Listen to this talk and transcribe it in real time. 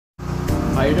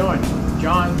How you doing?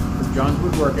 John from John's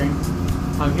Woodworking.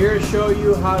 I'm here to show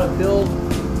you how to build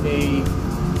a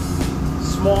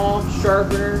small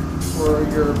sharpener for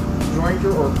your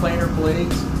jointer or planer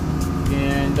blades.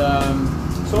 And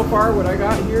so far what I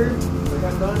got here, what I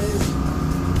got done is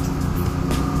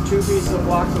 2 pieces of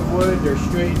blocks of wood. They're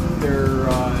straightened, they're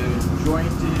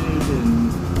jointed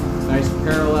and nice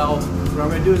parallel. What I'm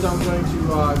going to do is I'm going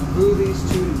to glue these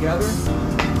two together.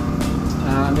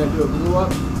 I'm going to do a glue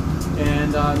up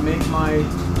and make my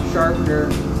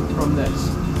sharpener from this.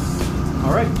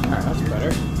 Alright, that's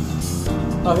better.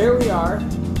 Oh, here we are.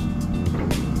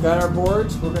 Got our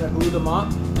boards, we're going to glue them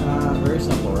up. Very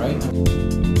simple, right?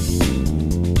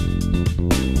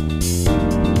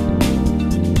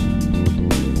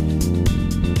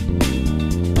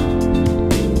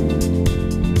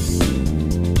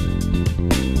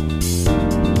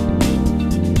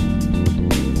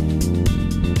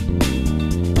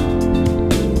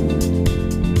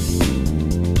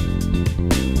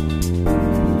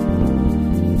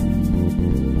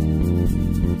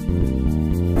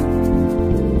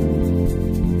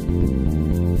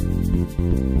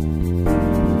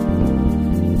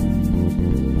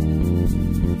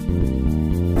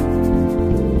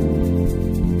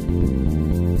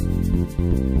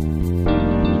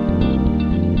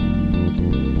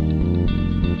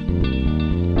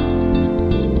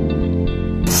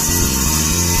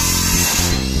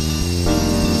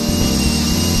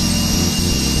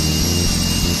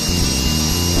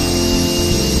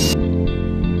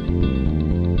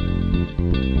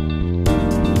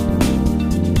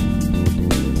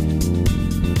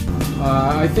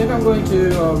 I think I'm going to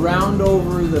round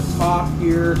over the top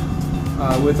here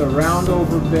with a round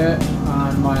over bit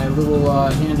on my little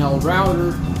handheld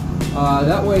router.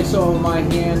 That way so my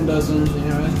hand doesn't,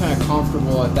 it's kind of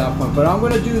comfortable at that point. But I'm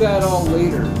going to do that all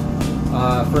later.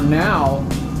 For now,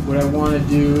 what I want to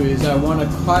do is I want to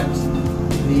cut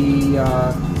the,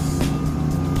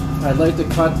 I'd like to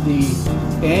cut the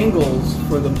angles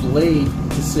for the blade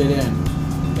to sit in.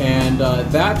 And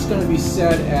that's going to be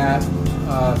set at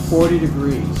 40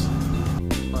 degrees.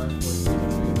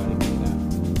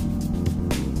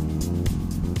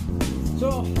 So,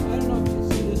 I don't know if you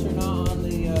can see this or not on the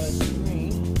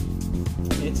screen.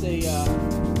 It's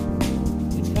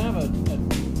it's kind of a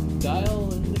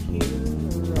dial indicator,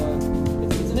 or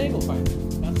it's an angle finder.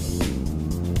 That's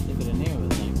the name of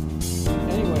the thing.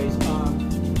 Anyways,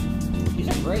 these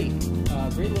are great.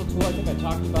 Great little tool. I think I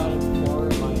talked about it before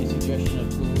in my suggestion of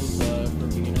tools for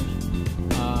beginners.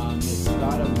 It's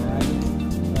got a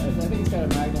magnet. I think it's got a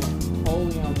magnet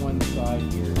only on one side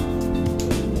here.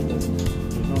 There's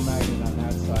no magnet on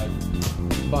that side,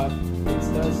 but it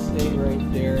does stay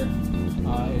right there.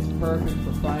 It's perfect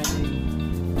for finding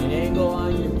an angle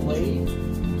on your blade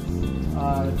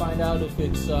to find out if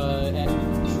it's at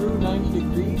true 90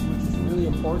 degrees, which is really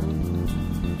important.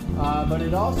 But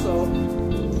it also,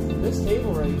 this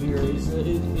table right here is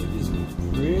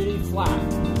pretty flat.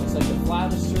 It's like the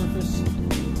flattest surface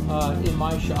in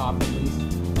my shop, at least.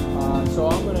 So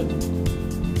I'm going to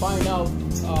find out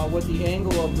what the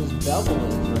angle of this bevel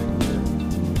is right here.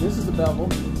 This is the bevel.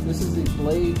 This is the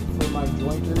blade for my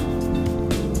jointer,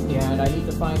 and I need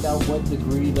to find out what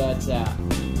degree that's at.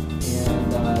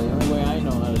 And the only way I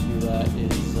know how to do that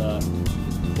is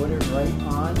put it right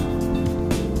on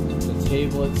the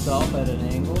table itself at an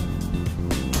angle.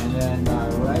 And then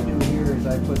what I do here is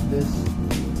I put this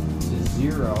to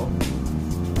 0.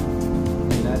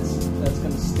 That's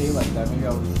going to stay like that. Maybe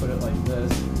I'll put it like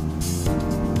this so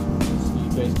you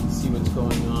guys can see what's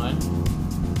going on.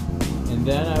 And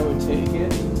then I would take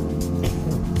it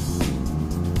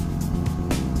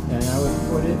and I would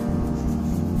put it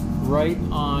right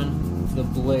on the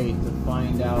blade to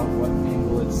find out what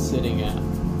angle it's sitting at.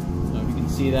 Now if you can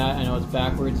see that, I know it's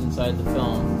backwards inside the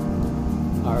film,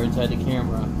 or inside the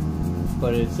camera,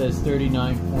 but it says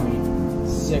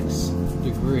 39.6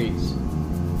 degrees.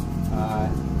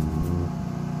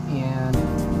 And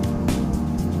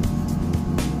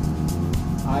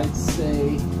I'd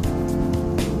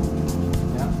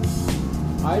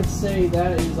say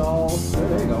that is all.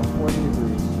 There you go, 40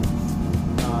 degrees.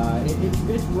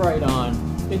 It's right on.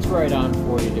 It's right on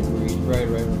 40 degrees. Right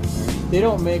there. They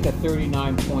don't make a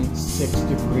 39.6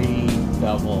 degree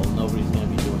bevel. Nobody's going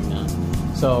to be doing that.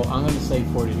 So I'm going to say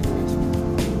 40 degrees.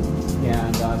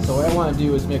 And so what I want to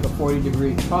do is make a 40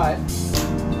 degree cut,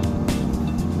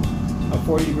 a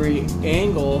 40 degree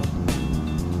angle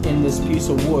in this piece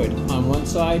of wood on one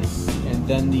side and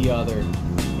then the other.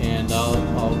 And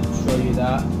I'll show you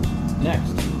that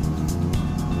next.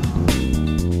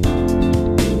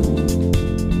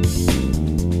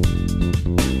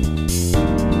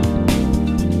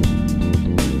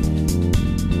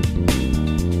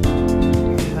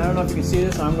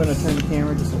 I'm going to turn the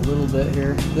camera just a little bit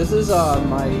here. This is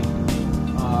my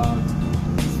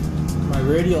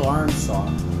radial arm saw. I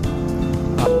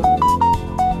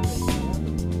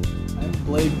have the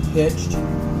blade pitched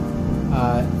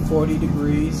 40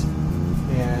 degrees,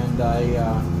 and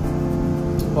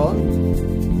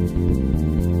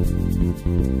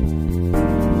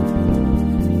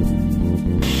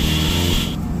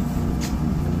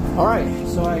Alright,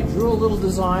 so I drew a little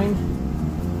design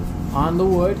on the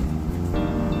wood.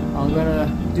 I'm gonna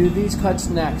do these cuts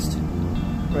next,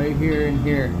 right here and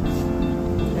here.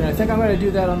 And I think I'm gonna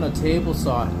do that on the table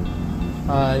saw.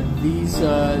 These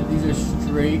are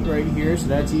straight right here, so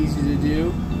that's easy to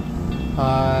do.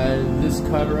 This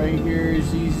cut right here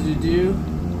is easy to do.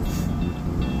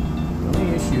 The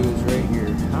only issue is right here.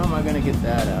 How am I gonna get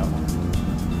that out?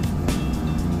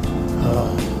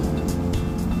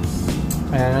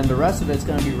 And the rest of it's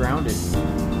going to be rounded.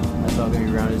 That's all going to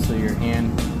be rounded so your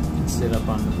hand can sit up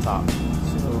on the top.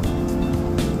 So,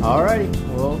 alrighty,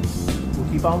 we'll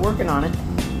keep on working on it.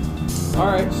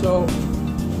 Alright, so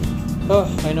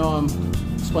I know I'm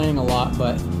explaining a lot,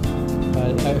 but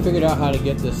I figured out how to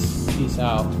get this piece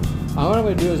out. What I'm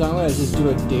going to do is I'm going to just do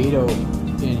a dado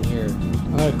in here.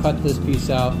 I'm going to cut this piece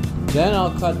out. Then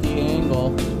I'll cut the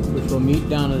angle, which will meet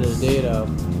down at the dado,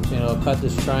 and it'll cut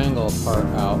this triangle part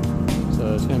out.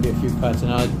 So it's going to be a few cuts,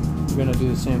 and I'm going to do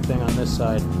the same thing on this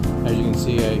side. As you can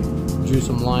see, I drew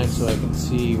some lines so I can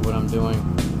see what I'm doing.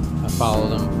 I follow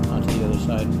them onto the other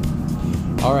side.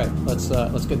 All right, let's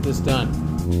get this done.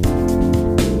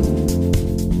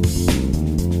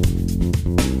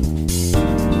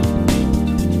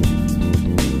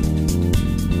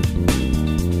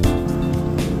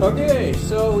 Okay,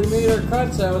 so we made our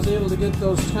cuts. I was able to get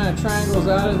those kind of triangles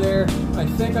out of there. I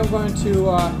think I'm going to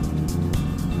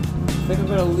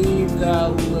leave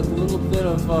that little bit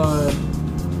of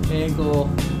angle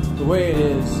the way it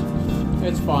is.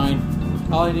 It's fine.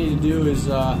 All I need to do is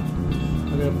I'm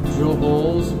going to drill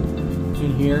holes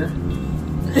in here.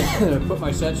 Put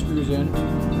my set screws in.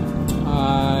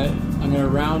 I'm going to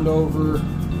round over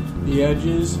the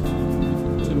edges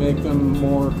to make them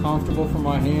more comfortable for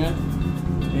my hand.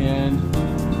 And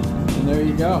there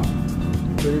you go.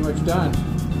 Pretty much done.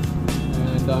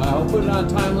 And I'll put it on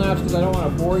time lapse because I don't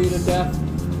want to bore you to death.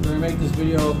 We're going to make this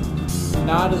video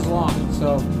not as long.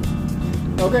 So,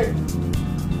 okay,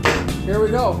 here we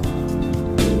go.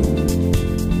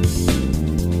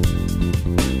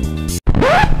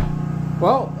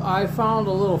 Well, I found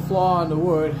a little flaw in the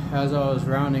wood as I was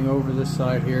rounding over this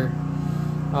side here.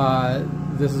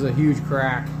 This is a huge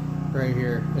crack right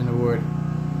here in the wood,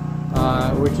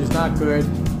 which is not good.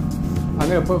 I'm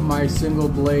going to put my single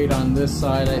blade on this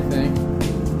side, I think.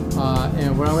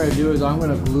 And what I'm going to do is I'm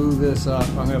going to glue this up.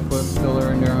 I'm going to put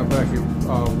filler in there. I'm going to put actually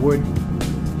wood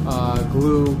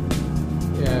glue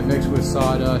and mix with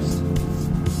sawdust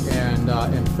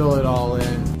and fill it all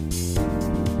in.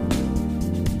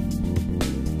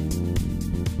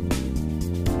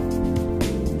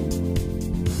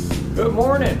 Good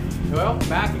morning. Well,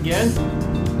 back again.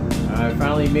 I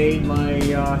finally made my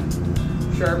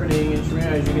sharpening instrument.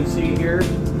 As you can see here,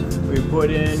 we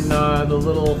put in the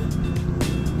little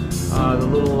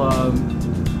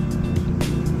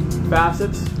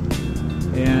facets,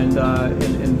 and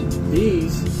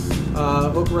these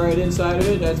hook right inside of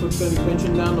it. That's what's going to be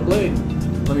pinching down the blade.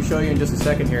 Let me show you in just a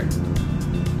second here.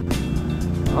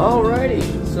 Alrighty,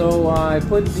 so I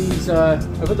put these, I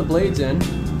put the blades in,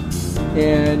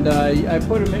 and I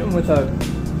put them in with a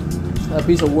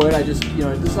piece of wood. I just, you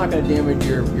know, this is not going to damage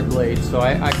your blade, so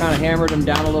I kind of hammered them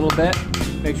down a little bit,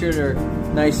 make sure they're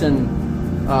nice and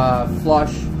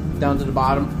flush down to the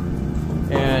bottom,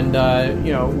 and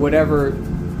you know, whatever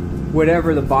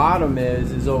the bottom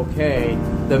is okay.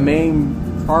 The main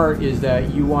part is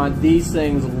that you want these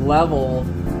things level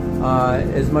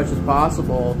as much as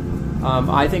possible.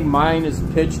 I think mine is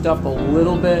pitched up a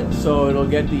little bit, so it'll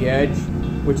get the edge,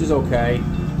 which is okay.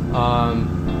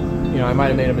 You know, I might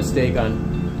have made a mistake on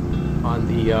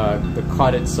the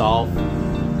cut itself,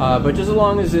 but just as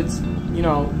long as it's, you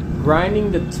know,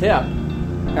 grinding the tip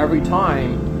every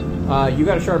time, you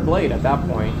got a sharp blade at that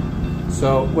point.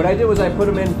 So what I did was I put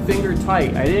them in finger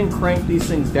tight. I didn't crank these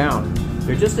things down.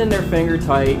 They're just in there finger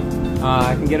tight.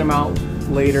 I can get them out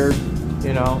later.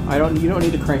 You know, you don't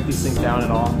need to crank these things down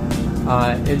at all.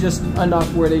 It's just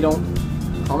enough where they don't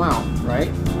come out, right?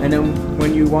 And then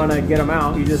when you want to get them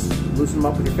out, you just loosen them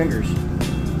up with your fingers.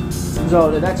 So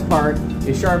the next part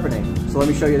is sharpening. So let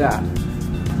me show you that.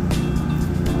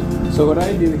 So what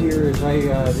I do here is I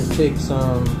just take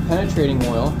some penetrating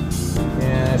oil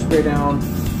and I spray down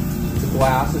the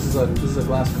glass. This is a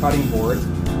glass cutting board.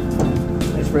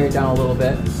 I spray it down a little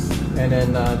bit, and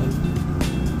then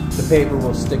the paper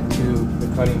will stick to the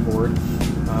cutting board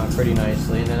pretty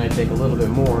nicely. And then I take a little bit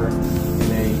more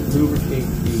and I lubricate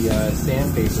the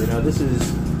sandpaper. Now this is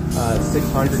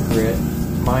 600 grit.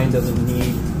 Mine doesn't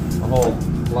need a whole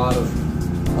lot of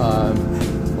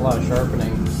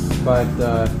sharpening, but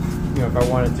you know, if I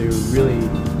wanted to really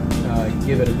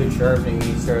give it a good sharpening,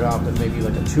 you start off with maybe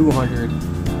like a 200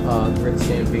 grit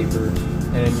sandpaper,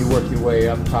 and then you work your way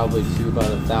up probably to about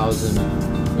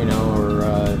 1,000, you know, or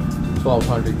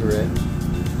 1,200 grit.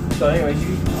 So anyways,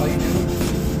 all you do,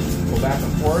 go back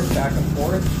and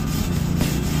forth,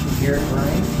 you hear it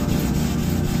grind.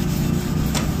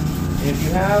 And if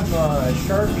you have a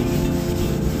Sharpie,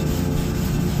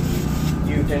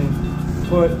 you can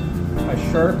put a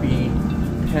Sharpie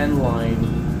pen line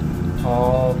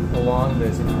all along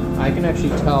this. And I can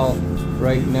actually tell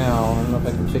right now, I don't know if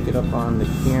I can pick it up on the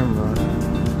camera,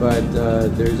 but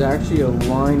there's actually a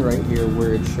line right here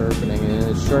where it's sharpening, and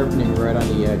it's sharpening right on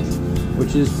the edge,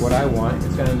 which is what I want.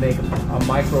 It's going to make a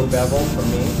micro bevel for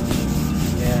me,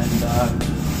 and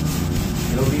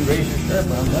it'll be razor sharp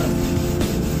when I'm done.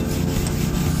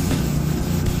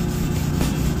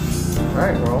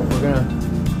 Alright, well, we're going to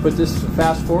put this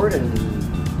fast forward and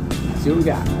see what we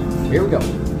got. Here we go.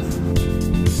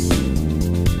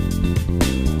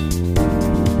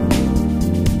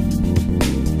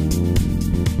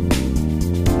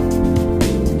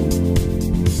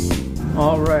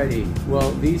 Alrighty,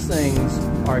 well, these things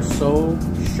are so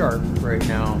sharp right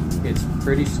now, it's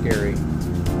pretty scary.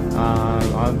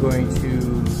 I'm going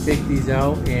to take these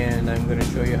out and I'm going to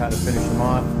show you how to finish them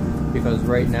off, because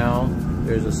right now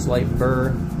there's a slight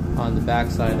burr on the back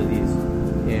side of these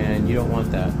and you don't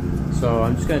want that. So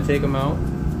I'm just going to take them out,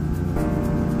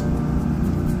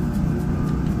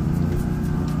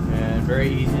 and very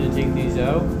easy to take these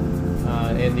out,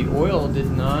 and the oil did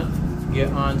not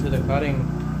get onto the cutting,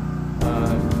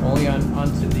 only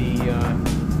onto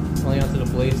the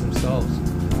blades themselves.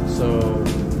 So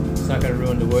it's not going to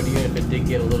ruin the wood. Even if it did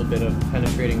get a little bit of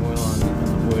penetrating oil on the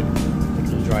wood,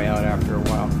 it'll dry out after a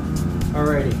while.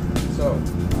 Alrighty, so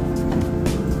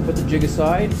put the jig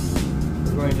aside.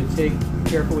 We're going to take, be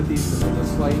careful with these because there's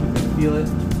a slight, you can feel it,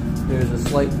 there's a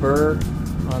slight burr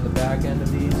on the back end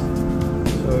of these.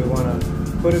 So we want to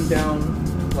put them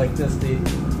down like this, the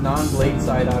non-blade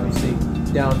side obviously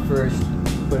down first,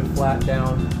 put it flat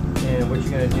down, and what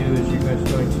you're going to do is you're going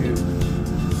to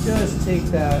just take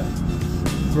that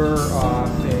burr off,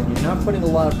 and you're not putting a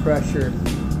lot of pressure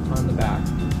on the back,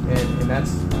 and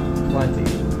that's plenty.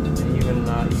 And even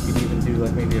you could even do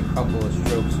like maybe a couple of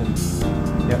strokes, and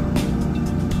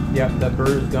yep, that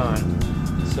burr is gone.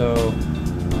 So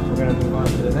we're going to move on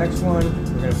to the next one.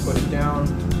 We're going to put it down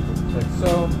like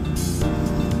so.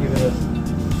 Give it a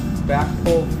back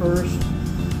pull first.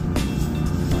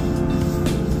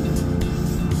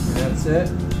 And that's it.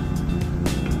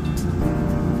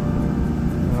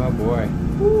 Oh boy.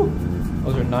 Woo.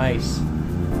 Those are nice.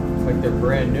 Like they're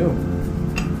brand new.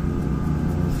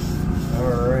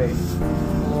 Alright.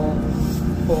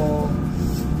 Pull,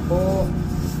 pull.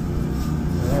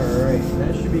 Alright,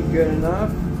 that should be good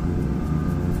enough.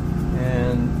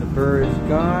 And the burr is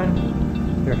gone.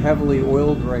 They're heavily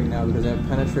oiled right now because they have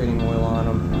penetrating oil on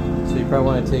them. So you probably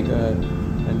want to take a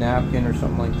napkin or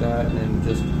something like that and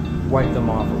just wipe them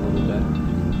off a little bit.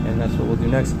 And that's what we'll do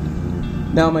next.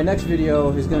 Now my next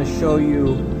video is going to show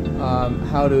you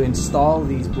how to install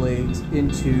these blades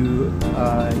into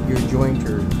your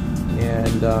jointer.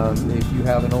 And if you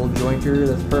have an old jointer,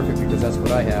 that's perfect, because that's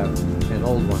what I have, an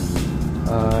old one.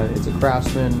 It's a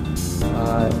Craftsman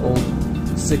old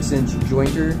 6-inch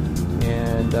jointer,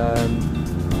 and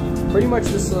pretty much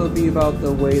this will be about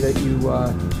the way that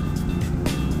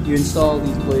you install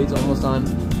these blades almost on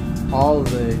all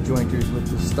of the jointers with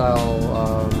the style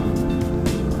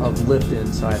of lift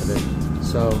inside of it.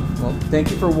 So, well,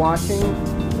 thank you for watching,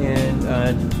 and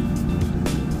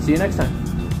see you next time.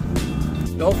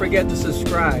 Don't forget to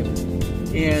subscribe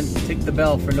and tick the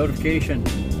bell for notification.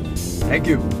 Thank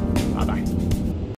you.